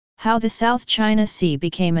How the South China Sea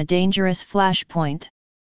became a dangerous flashpoint.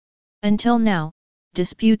 Until now,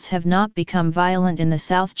 disputes have not become violent in the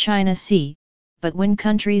South China Sea, but when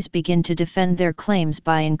countries begin to defend their claims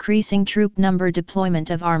by increasing troop number,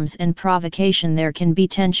 deployment of arms and provocation, there can be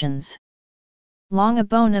tensions. Long a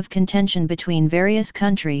bone of contention between various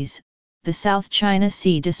countries, the South China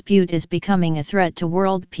Sea dispute is becoming a threat to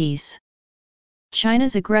world peace.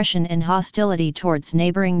 China's aggression and hostility towards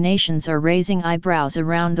neighboring nations are raising eyebrows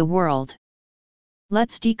around the world.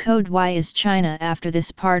 Let's decode why is China after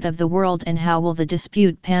this part of the world and how will the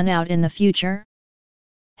dispute pan out in the future?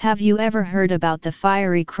 Have you ever heard about the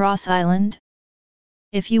Fiery Cross Island?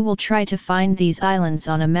 If you will try to find these islands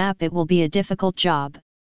on a map, it will be a difficult job,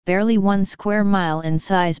 barely 1 square mile in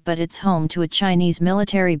size, but it's home to a Chinese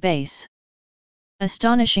military base.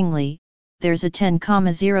 Astonishingly, there's a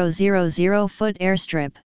 10,000-foot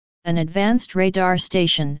airstrip, an advanced radar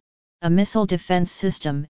station, a missile defense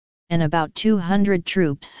system, and about 200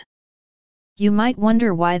 troops. You might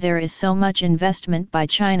wonder why there is so much investment by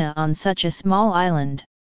China on such a small island.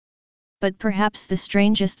 But perhaps the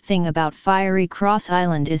strangest thing about Fiery Cross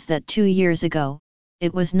Island is that 2 years ago,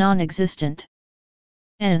 it was non-existent.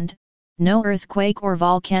 And, no earthquake or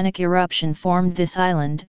volcanic eruption formed this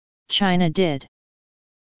island, China did.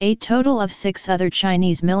 A total of 6 other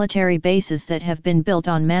Chinese military bases that have been built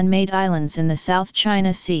on man-made islands in the South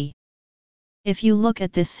China Sea. If you look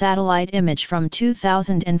at this satellite image from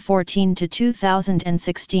 2014 to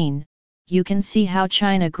 2016, you can see how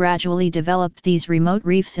China gradually developed these remote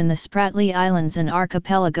reefs in the Spratly Islands and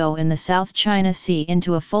archipelago in the South China Sea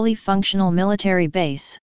into a fully functional military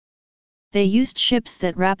base. They used ships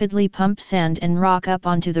that rapidly pump sand and rock up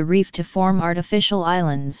onto the reef to form artificial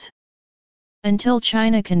islands. Until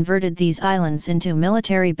China converted these islands into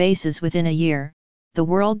military bases within a year, the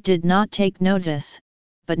world did not take notice,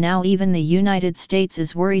 but now even the United States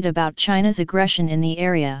is worried about China's aggression in the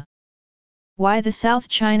area. Why the South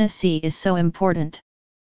China Sea is so important?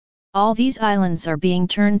 All these islands are being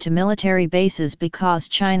turned to military bases because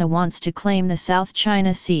China wants to claim the South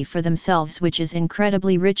China Sea for themselves, which is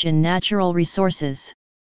incredibly rich in natural resources.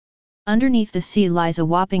 Underneath the sea lies a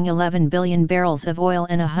whopping 11 billion barrels of oil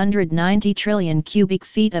and 190 trillion cubic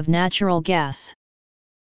feet of natural gas.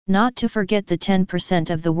 Not to forget the 10%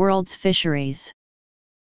 of the world's fisheries.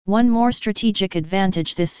 One more strategic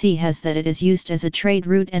advantage this sea has that it is used as a trade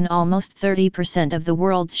route, and almost 30% of the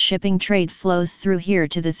world's shipping trade flows through here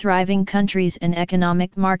to the thriving countries and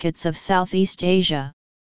economic markets of Southeast Asia.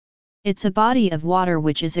 It's a body of water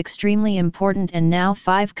which is extremely important, and now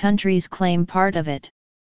 5 countries claim part of it.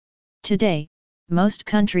 Today, most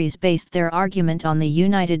countries based their argument on the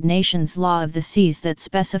United Nations Law of the Seas that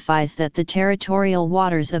specifies that the territorial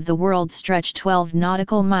waters of the world stretch 12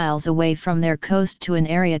 nautical miles away from their coast to an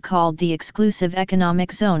area called the Exclusive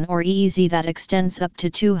Economic Zone, or EEZ, that extends up to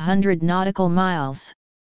 200 nautical miles.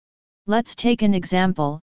 Let's take an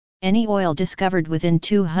example. Any oil discovered within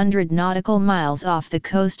 200 nautical miles off the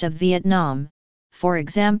coast of Vietnam, for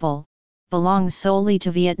example, belongs solely to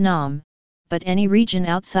Vietnam, but any region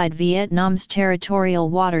outside Vietnam's territorial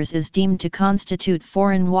waters is deemed to constitute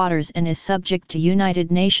foreign waters and is subject to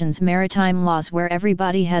United Nations maritime laws where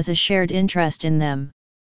everybody has a shared interest in them.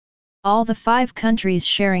 All the 5 countries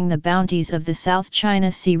sharing the bounties of the South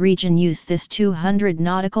China Sea region use this 200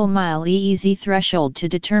 nautical mile EEZ threshold to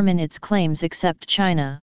determine its claims except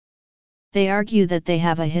China. They argue that they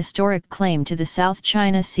have a historic claim to the South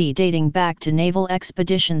China Sea dating back to naval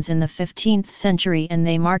expeditions in the 15th century, and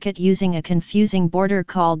they mark it using a confusing border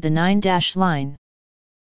called the 9-line.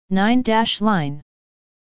 9-line.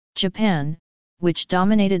 Japan, which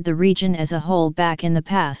dominated the region as a whole back in the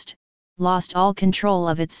past, lost all control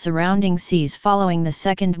of its surrounding seas following the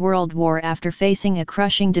Second World War after facing a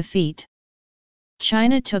crushing defeat.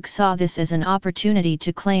 China saw this as an opportunity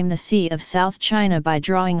to claim the Sea of South China by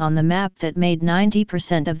drawing on the map that made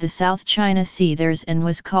 90% of the South China Sea theirs and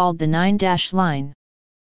was called the 9-line.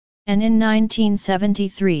 And in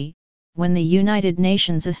 1973, when the United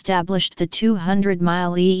Nations established the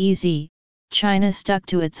 200-mile EEZ, China stuck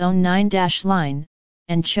to its own 9-line,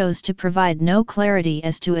 and chose to provide no clarity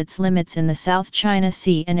as to its limits in the South China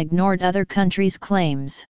Sea and ignored other countries'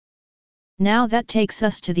 claims. Now that takes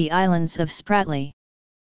us to the islands of Spratly.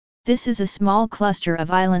 This is a small cluster of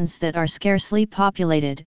islands that are scarcely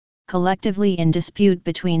populated, collectively in dispute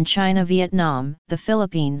between China, Vietnam, the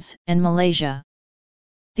Philippines, and Malaysia.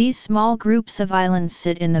 These small groups of islands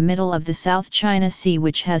sit in the middle of the South China Sea,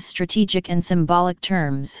 which has strategic and symbolic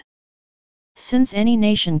terms. Since any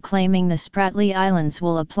nation claiming the Spratly Islands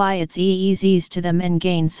will apply its EEZs to them and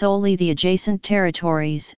gain solely the adjacent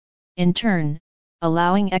territories, in turn,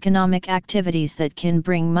 allowing economic activities that can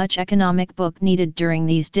bring much economic book needed during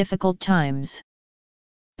these difficult times.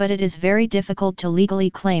 But it is very difficult to legally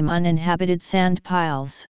claim uninhabited sand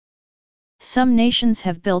piles. Some nations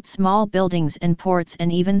have built small buildings and ports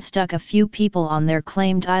and even stuck a few people on their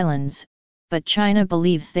claimed islands, but China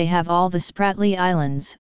believes they have all the Spratly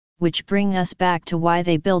Islands, which bring us back to why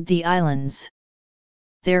they build the islands.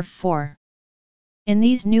 Therefore, in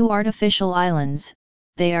these new artificial islands,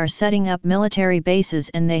 they are setting up military bases,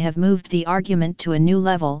 and they have moved the argument to a new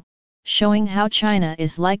level, showing how China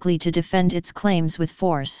is likely to defend its claims with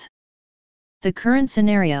force. The current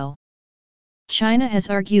scenario: China has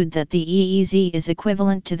argued that the EEZ is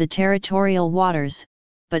equivalent to the territorial waters,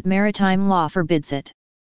 but maritime law forbids it.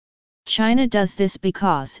 China does this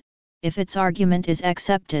because, if its argument is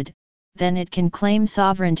accepted, then it can claim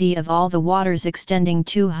sovereignty of all the waters extending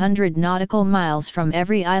 200 nautical miles from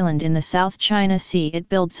every island in the South China Sea it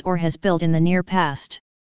builds or has built in the near past.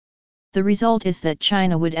 The result is that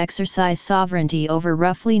China would exercise sovereignty over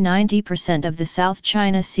roughly 90% of the South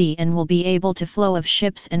China Sea and will be able to flow of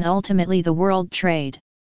ships and ultimately the world trade.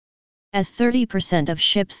 As 30% of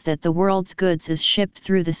ships that the world's goods is shipped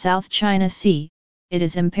through the South China Sea, it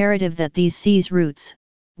is imperative that these seas routes,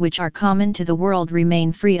 which are common to the world,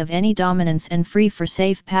 remain free of any dominance and free for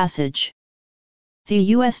safe passage. The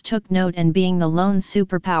US took note, and being the lone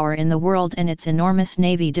superpower in the world and its enormous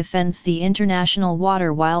navy defends the international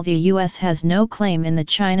water while the US has no claim in the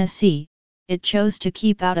China Sea, it chose to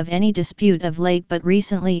keep out of any dispute of late, but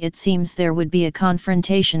recently it seems there would be a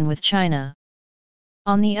confrontation with China.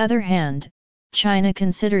 On the other hand, China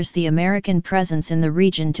considers the American presence in the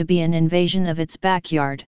region to be an invasion of its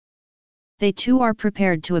backyard. They too are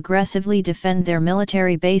prepared to aggressively defend their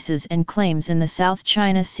military bases and claims in the South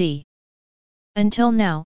China Sea. Until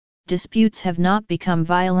now, disputes have not become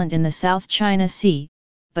violent in the South China Sea,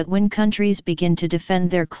 but when countries begin to defend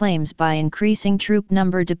their claims by increasing troop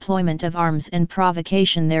number, deployment of arms and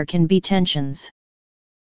provocation, there can be tensions.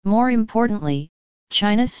 More importantly,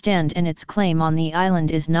 China's stand and its claim on the island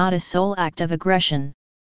is not a sole act of aggression.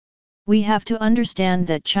 We have to understand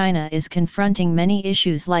that China is confronting many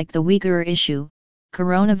issues like the Uyghur issue,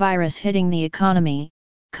 coronavirus hitting the economy,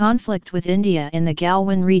 conflict with India in the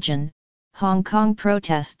Galwan region, Hong Kong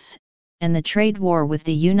protests, and the trade war with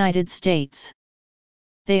the United States.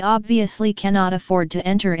 They obviously cannot afford to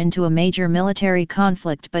enter into a major military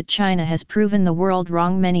conflict, but China has proven the world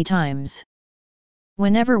wrong many times.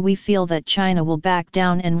 Whenever we feel that China will back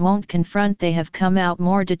down and won't confront, they have come out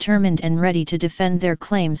more determined and ready to defend their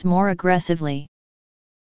claims more aggressively.